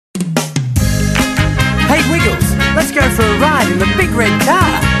Let's go for a ride in the big red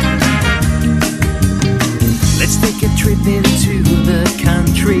car. Let's take a trip into the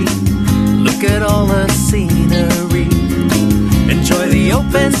country. Look at all the scenery. Enjoy the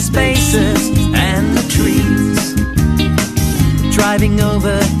open spaces and the trees. Driving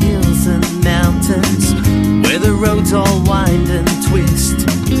over hills and mountains where the roads all wind and twist.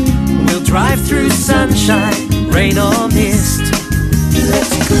 We'll drive through sunshine, rain or mist.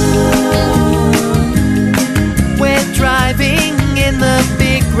 Let's go. We're driving in the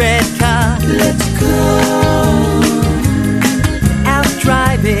big red car. Let's go. Out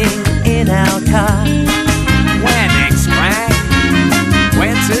driving in our car. Where next, Bragg?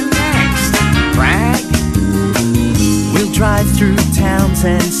 Where to next, Bragg? We'll drive through towns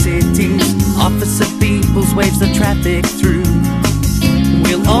and cities. Officer Peoples waves the traffic through.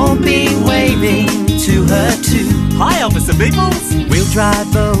 We'll all be waving to her too. Hi, Officer Peoples. We'll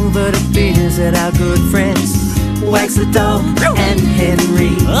drive over to visit our good friends, Wags the dog and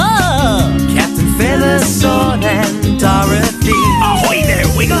Henry. Oh! Captain Feathersword and Dorothy. Ahoy there,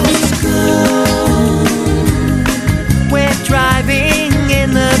 Wiggles. Let's go. We're driving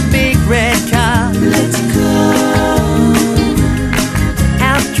in the big red car. Let's go.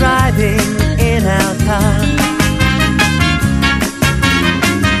 Out driving in our car.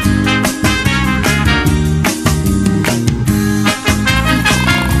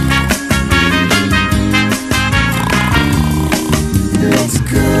 Let's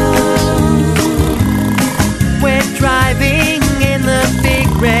go. We're driving in the big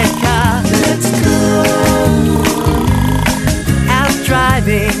red car. Let's go. Out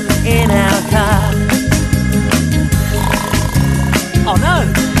driving in our car. Oh no,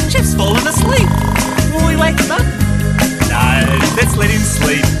 Jeff's fallen asleep. Will we wake him up? No, let's let him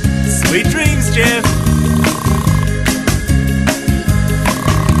sleep. Sweet dreams, Jeff.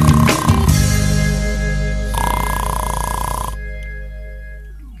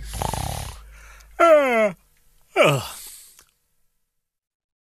 Ugh.